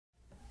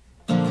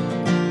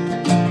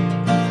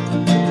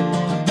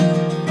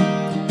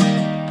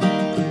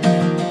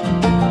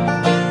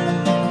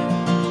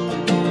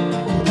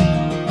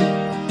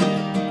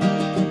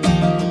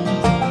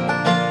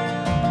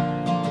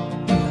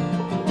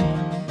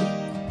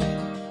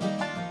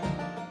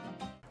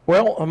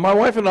Well, my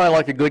wife and I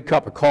like a good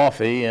cup of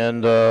coffee,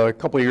 and a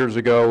couple of years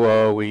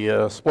ago we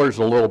splurged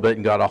a little bit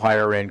and got a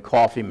higher-end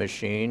coffee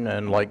machine,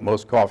 and like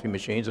most coffee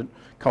machines, it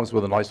comes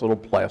with a nice little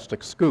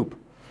plastic scoop.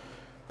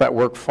 That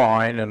worked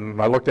fine,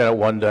 and I looked at it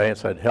one day and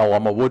said, hell,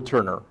 I'm a wood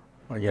turner.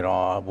 You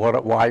know,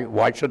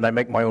 why shouldn't I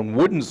make my own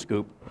wooden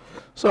scoop?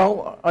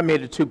 So I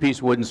made a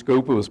two-piece wooden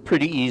scoop. It was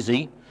pretty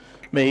easy.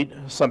 Made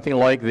something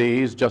like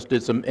these, just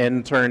did some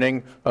end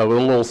turning with a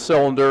little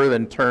cylinder,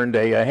 then turned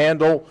a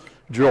handle,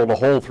 drilled a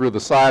hole through the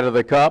side of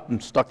the cup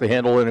and stuck the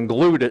handle in and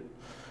glued it.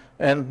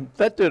 And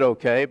that did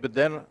okay, but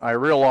then I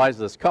realized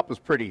this cup is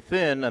pretty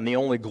thin and the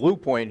only glue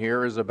point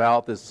here is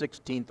about the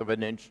 1/16 of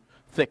an inch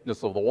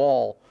thickness of the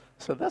wall.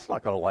 So that's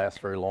not going to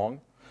last very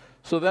long.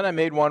 So then I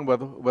made one with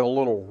a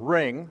little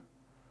ring.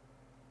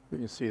 You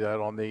can see that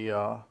on the,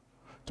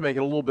 to make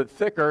it a little bit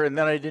thicker, and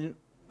then I didn't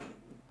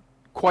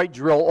quite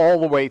drill all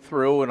the way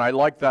through, and I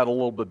liked that a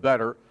little bit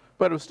better,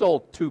 but it was still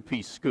a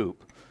two-piece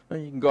scoop.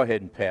 And you can go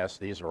ahead and pass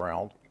these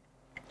around.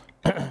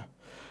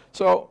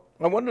 So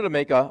I wanted to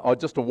make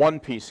just a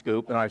one-piece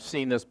scoop, and I've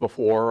seen this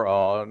before.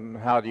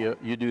 How do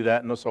you do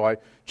that? And so I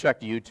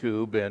checked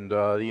YouTube and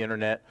the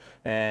internet,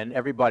 and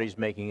everybody's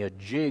making a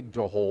jig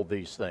to hold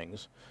these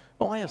things.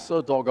 Well, I have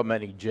so doggone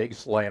many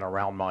jigs laying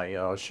around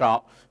my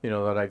shop, you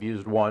know, that I've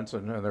used once,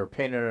 and they're a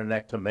pain in the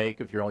neck to make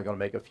if you're only going to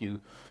make a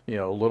few, you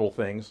know, little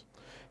things.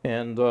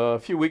 And a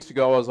few weeks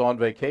ago, I was on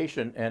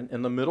vacation, and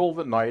in the middle of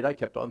the night, I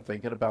kept on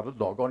thinking about a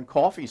doggone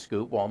coffee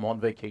scoop while I'm on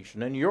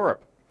vacation in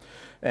Europe.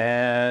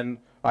 And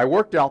I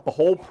worked out the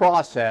whole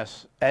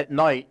process at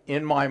night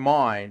in my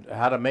mind,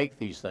 how to make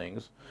these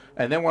things.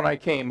 And then when I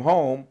came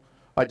home,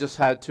 I just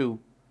had to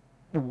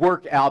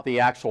work out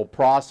the actual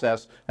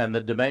process and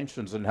the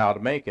dimensions and how to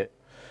make it.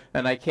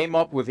 And I came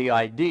up with the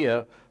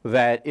idea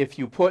that if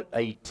you put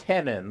a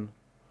tenon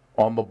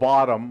on the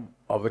bottom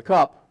of the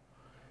cup,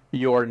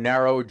 your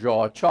narrow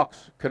jaw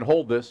chucks can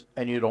hold this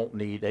and you don't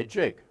need a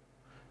jig.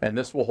 And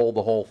this will hold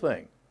the whole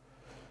thing.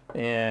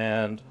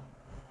 And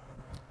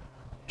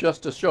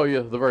just to show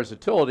you the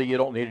versatility, you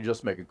don't need to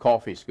just make a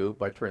coffee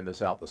scoop. I turned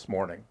this out this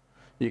morning.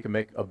 You can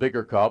make a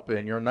bigger cup,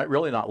 and you're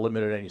really not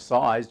limited any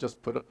size. Just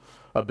put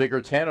a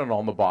bigger tenon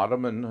on the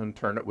bottom and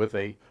turn it with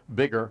a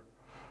bigger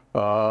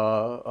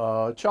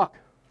chuck.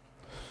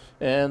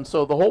 And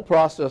so the whole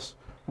process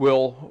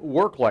will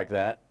work like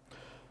that.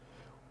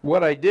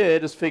 What I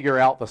did is figure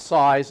out the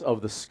size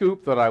of the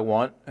scoop that I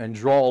want and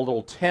draw a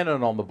little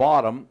tenon on the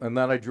bottom, and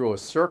then I drew a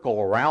circle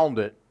around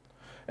it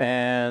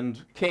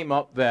and came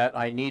up that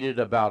I needed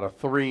about a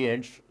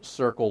 3-inch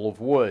circle of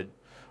wood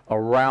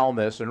around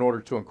this in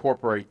order to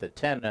incorporate the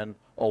tenon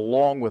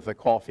along with the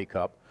coffee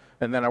cup.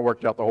 And then I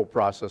worked out the whole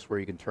process where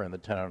you can turn the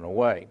tenon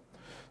away.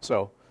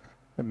 So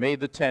I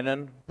made the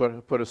tenon,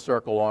 put a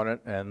circle on it,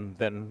 and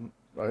then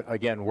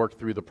again worked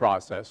through the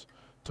process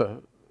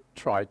to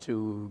try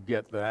to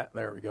get that.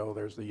 There we go,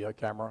 there's the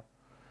camera.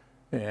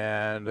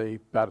 And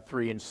about a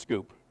 3-inch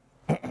scoop.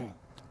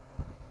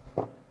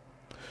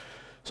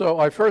 So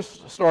I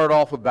first started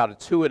off with about a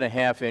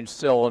 2.5-inch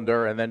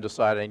cylinder and then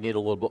decided I need a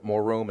little bit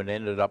more room and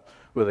ended up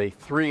with a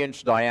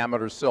 3-inch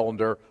diameter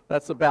cylinder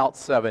that's about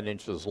 7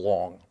 inches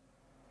long.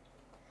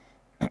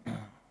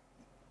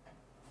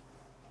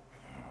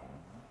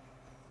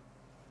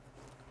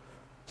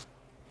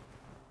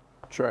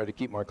 Try to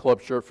keep my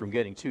club shirt from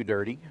getting too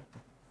dirty.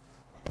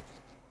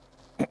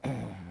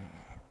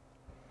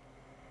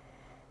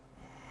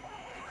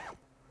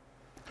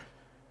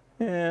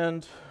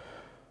 And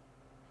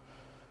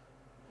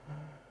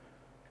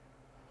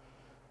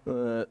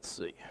let's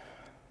see.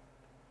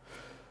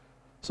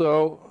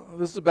 So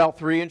this is about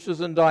 3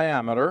 inches in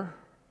diameter.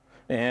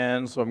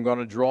 And so I'm going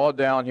to draw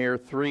down here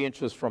 3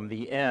 inches from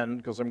the end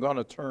because I'm going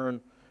to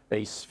turn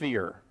a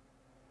sphere.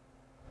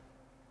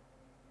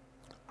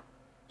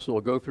 So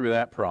we'll go through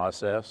that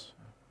process.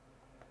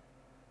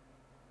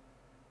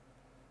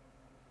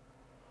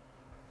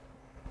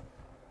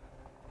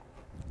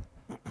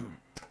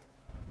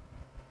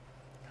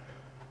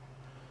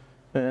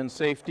 And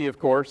safety, of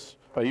course.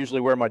 I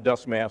usually wear my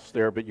dust mask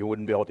there, but you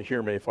wouldn't be able to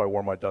hear me if I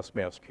wore my dust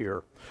mask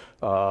here.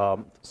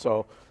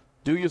 So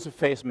do use a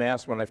face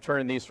mask. When I've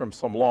turned these from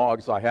some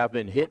logs, I have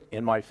been hit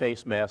in my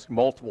face mask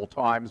multiple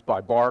times by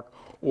bark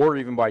or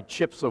even by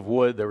chips of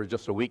wood. There was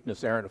just a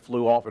weakness there and it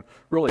flew off and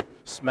really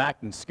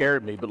smacked and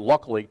scared me. But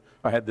luckily,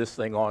 I had this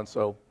thing on,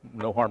 so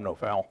no harm, no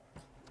foul.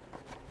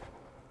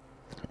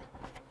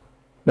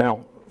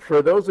 Now,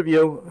 for those of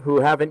you who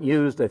haven't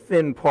used a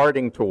thin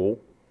parting tool,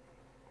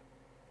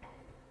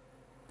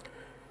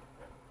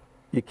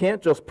 you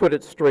can't just put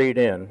it straight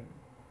in.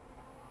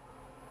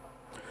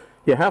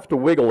 You have to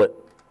wiggle it.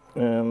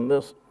 And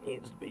this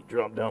needs to be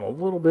dropped down a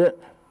little bit.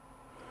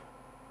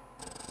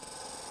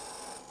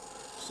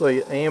 So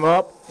you aim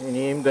up and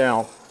you aim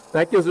down.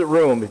 That gives it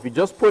room. If you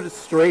just put it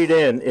straight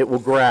in, it will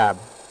grab.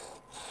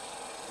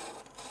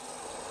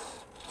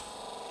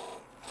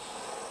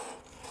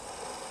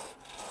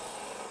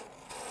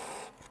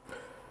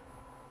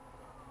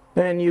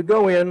 And you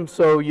go in,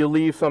 so you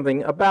leave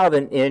something about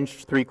 1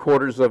 inch,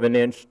 3/4 of an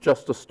inch,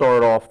 just to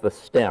start off the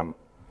stem.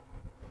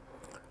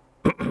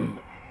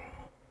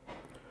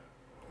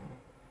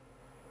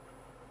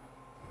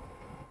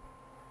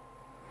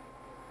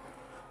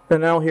 And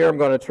now here I'm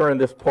going to turn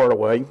this part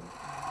away.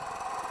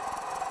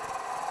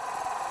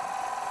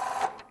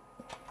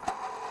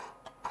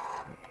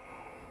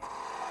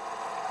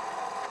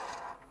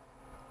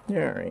 All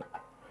right.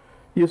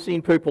 You've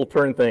seen people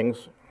turn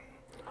things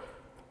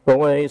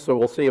away, so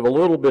we'll save a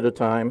little bit of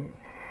time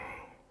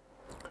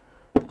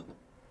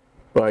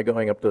by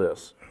going up to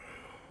this.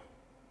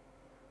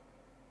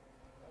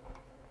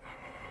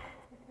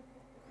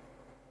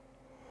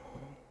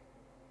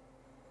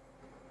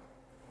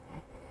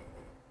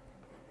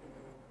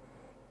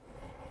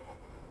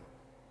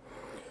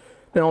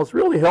 Now, it's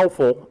really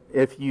helpful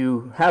if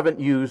you haven't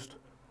used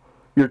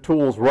your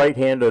tools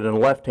right-handed and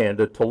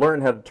left-handed to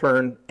learn how to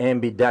turn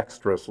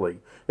ambidextrously.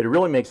 It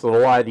really makes it a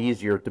lot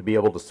easier to be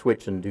able to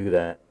switch and do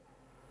that.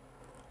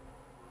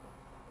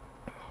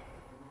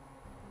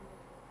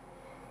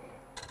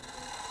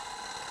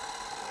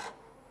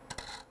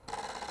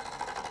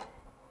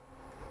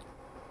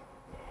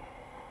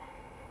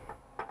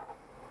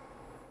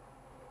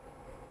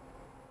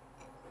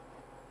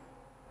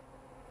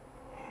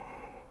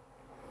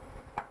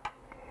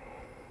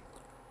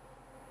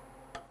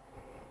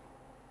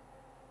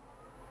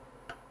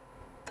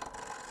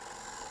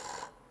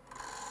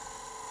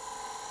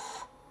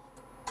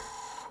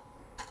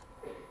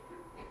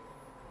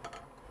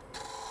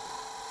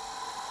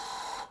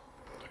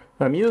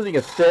 I'm using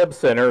a stab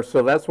center,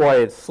 so that's why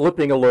it's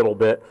slipping a little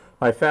bit.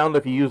 I found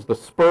if you use the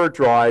spur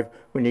drive,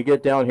 when you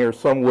get down here,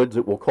 some woods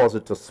it will cause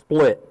it to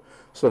split.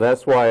 So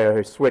that's why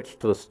I switched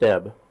to the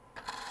stab.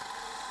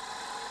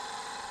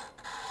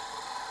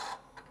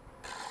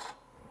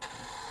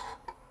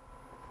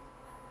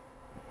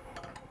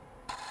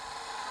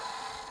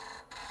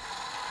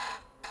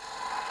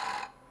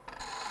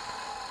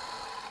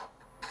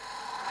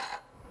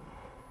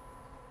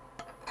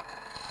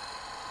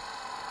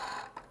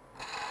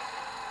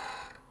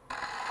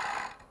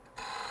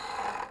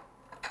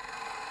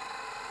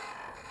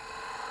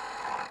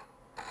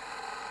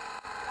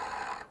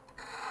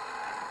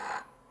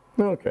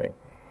 Okay.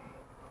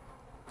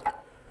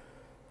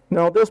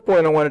 Now at this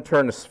point I want to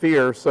turn a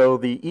sphere, so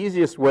the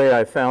easiest way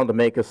I found to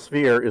make a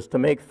sphere is to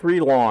make 3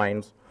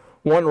 lines,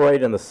 one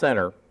right in the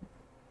center.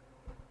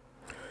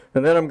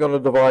 And then I'm going to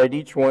divide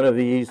each one of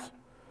these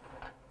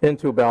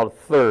into about a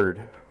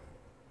third.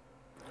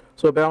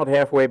 So about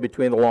halfway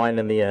between the line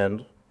and the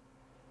end.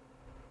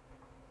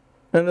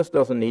 And this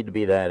doesn't need to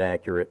be that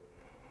accurate.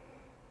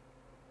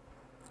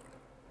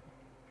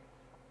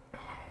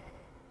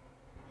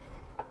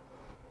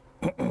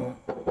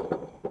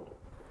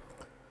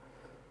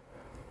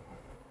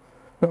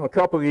 Well, a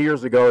couple of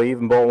years ago, I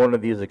even bought one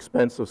of these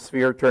expensive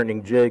sphere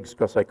turning jigs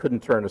because I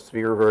couldn't turn a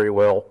sphere very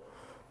well.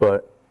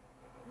 But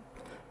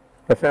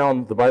I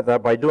found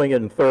that by doing it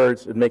in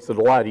thirds, it makes it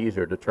a lot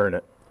easier to turn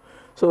it.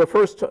 So the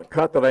first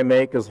cut that I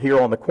make is here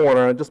on the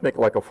corner. I just make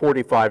like a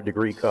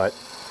 45-degree cut.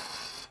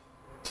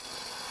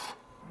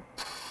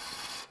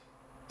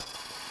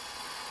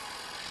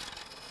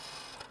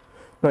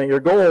 Now your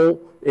goal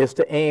is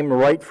to aim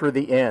right for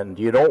the end.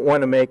 You don't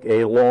want to make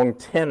a long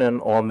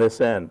tenon on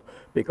this end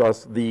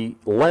because the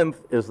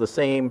length is the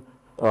same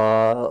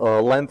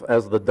length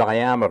as the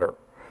diameter.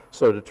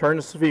 So to turn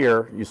a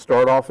sphere, you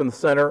start off in the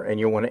center and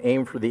you want to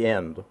aim for the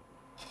end.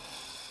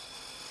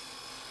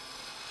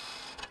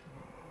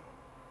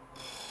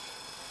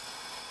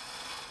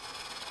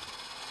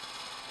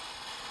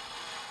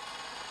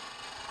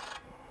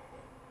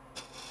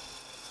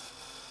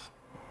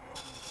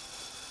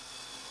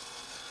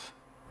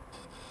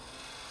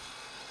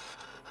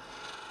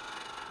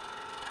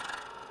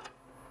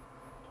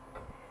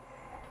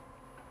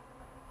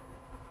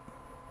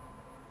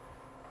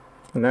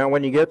 Now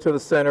when you get to the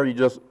center,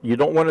 you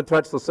don't want to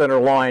touch the center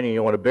line, and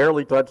you want to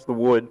barely touch the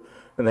wood,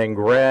 and then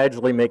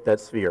gradually make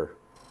that sphere.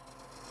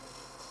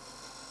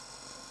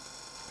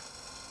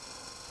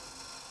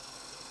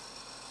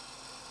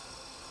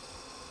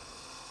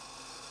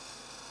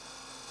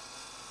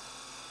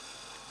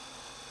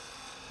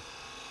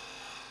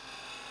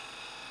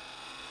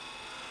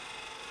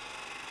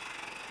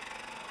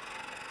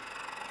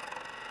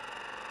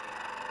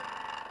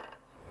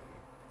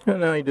 And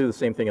now you do the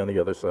same thing on the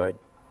other side.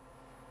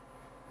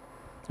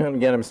 And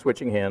again, I'm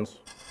switching hands.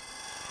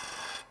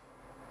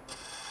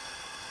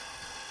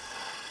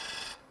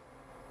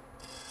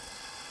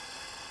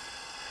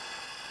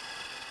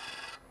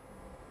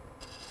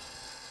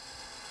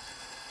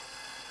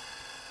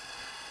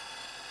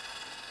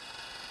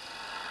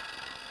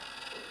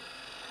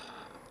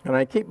 And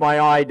I keep my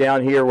eye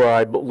down here where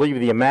I believe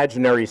the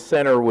imaginary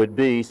center would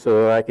be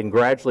so that I can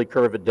gradually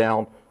curve it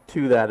down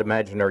to that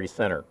imaginary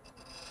center.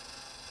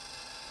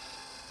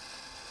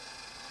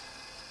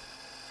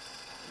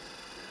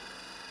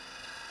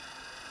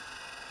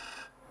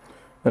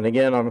 And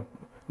again, I'm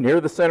near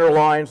the center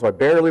line, so I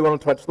barely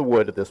want to touch the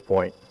wood at this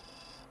point.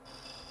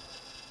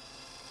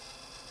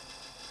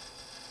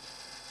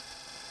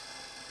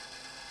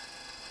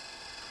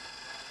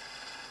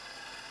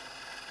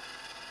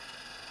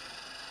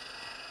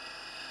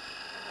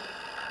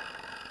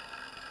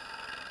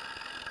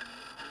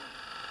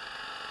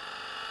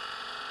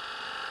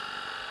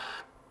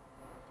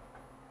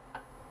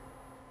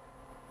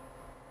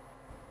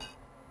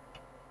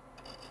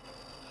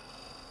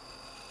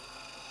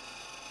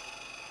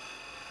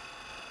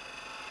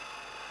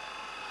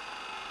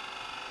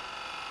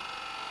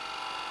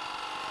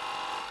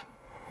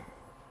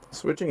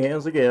 switching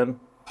hands again.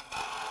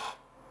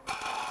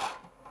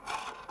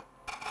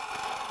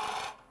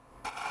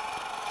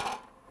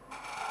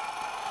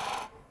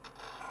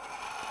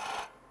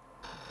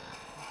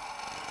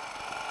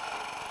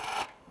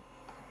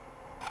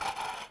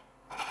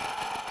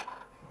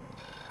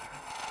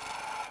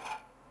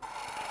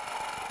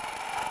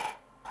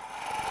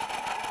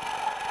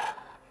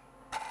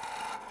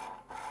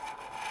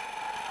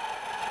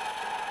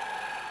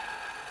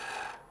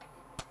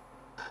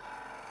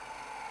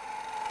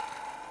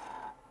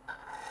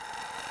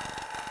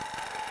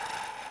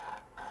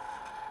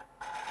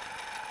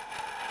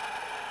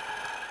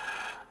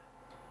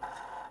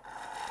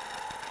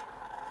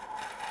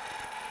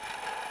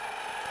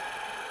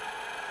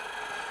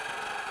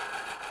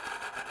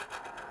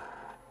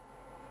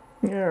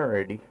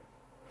 Alrighty.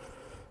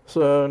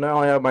 So now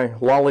I have my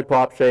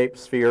lollipop shaped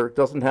sphere. It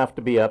doesn't have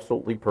to be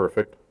absolutely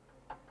perfect.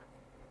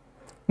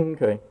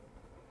 Okay.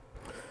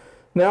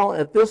 Now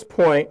at this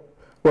point,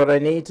 what I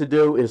need to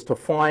do is to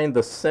find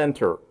the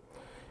center.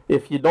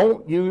 If you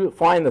don't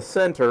find the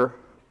center,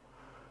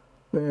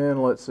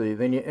 then let's see,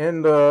 then you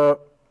end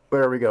up,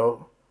 there we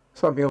go,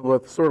 something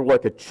with sort of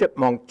like a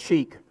chipmunk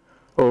cheek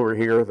over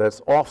here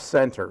that's off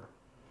center.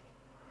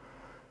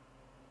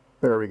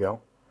 There we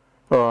go.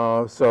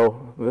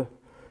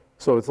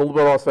 So it's a little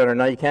bit off center.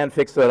 Now you can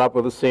fix that up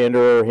with a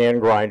sander or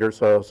hand grinder,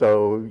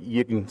 so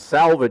you can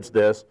salvage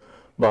this,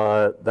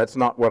 but that's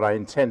not what I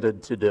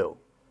intended to do.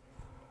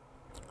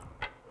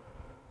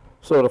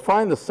 So to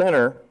find the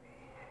center,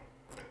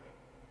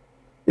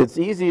 it's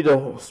easy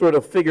to sort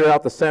of figure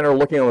out the center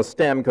looking on the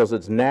stem because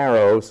it's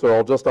narrow, so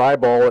I'll just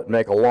eyeball it and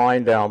make a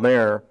line down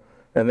there.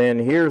 And then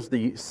here's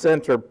the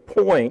center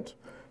point,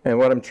 and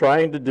what I'm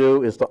trying to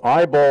do is to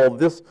eyeball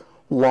this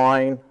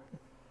line,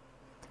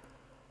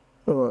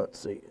 let's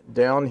see,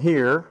 down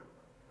here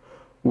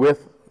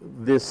with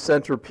this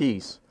center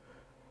piece,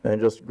 and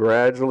just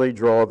gradually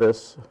draw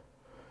this,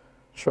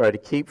 try to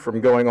keep from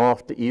going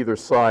off to either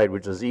side,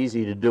 which is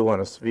easy to do on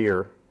a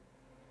sphere.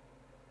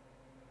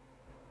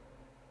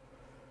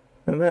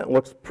 And that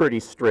looks pretty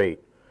straight.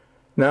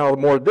 Now the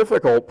more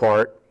difficult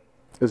part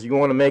is you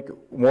want to make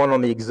one on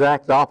the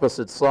exact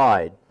opposite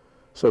side.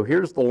 So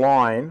here's the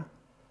line,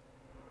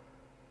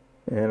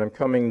 and I'm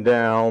coming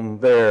down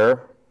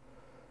there,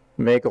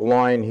 make a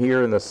line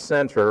here in the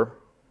center,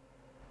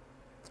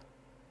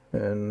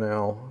 and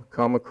now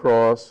come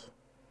across,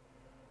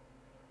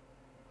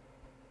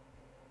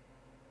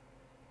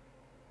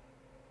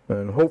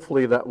 and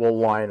hopefully that will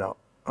line up.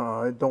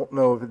 I don't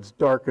know if it's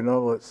dark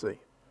enough. Let's see.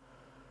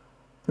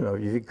 You know,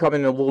 if you come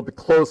in a little bit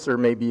closer,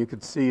 maybe you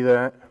could see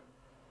that.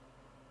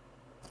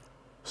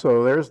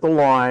 So there's the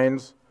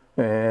lines,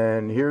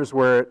 and here's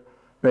where it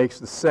makes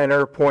the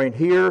center point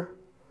here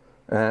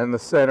and the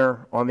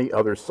center on the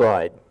other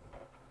side.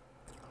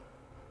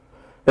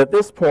 At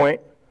this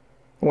point,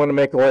 I want to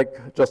make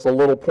like just a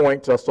little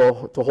point just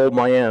to hold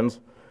my ends.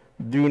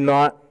 Do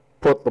not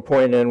put the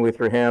point in with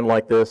your hand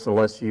like this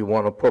unless you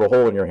want to put a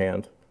hole in your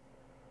hand.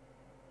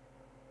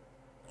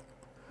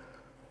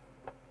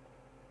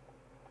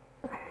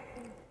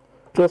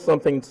 Just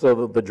something so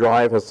that the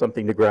drive has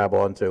something to grab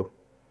onto.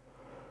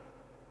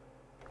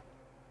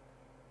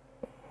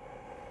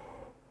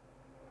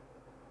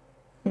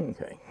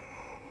 Okay.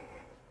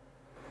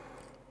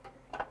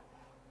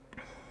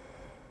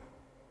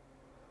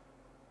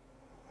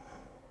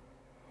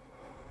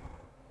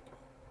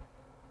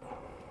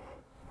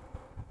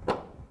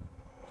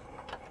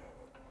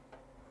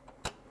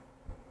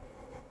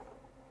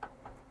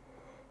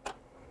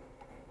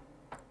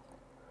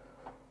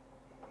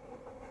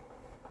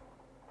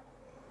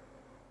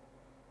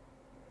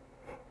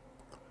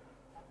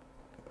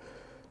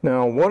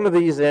 Now, one of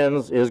these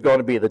ends is going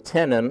to be the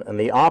tenon, and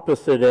the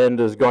opposite end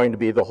is going to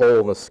be the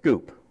hole in the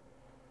scoop.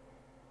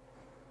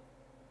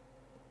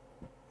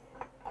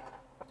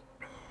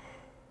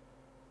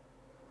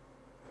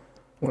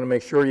 You want to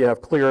make sure you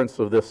have clearance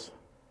of this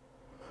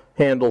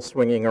handle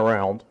swinging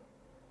around.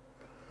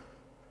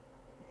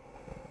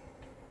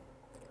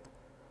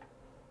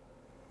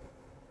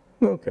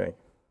 Okay.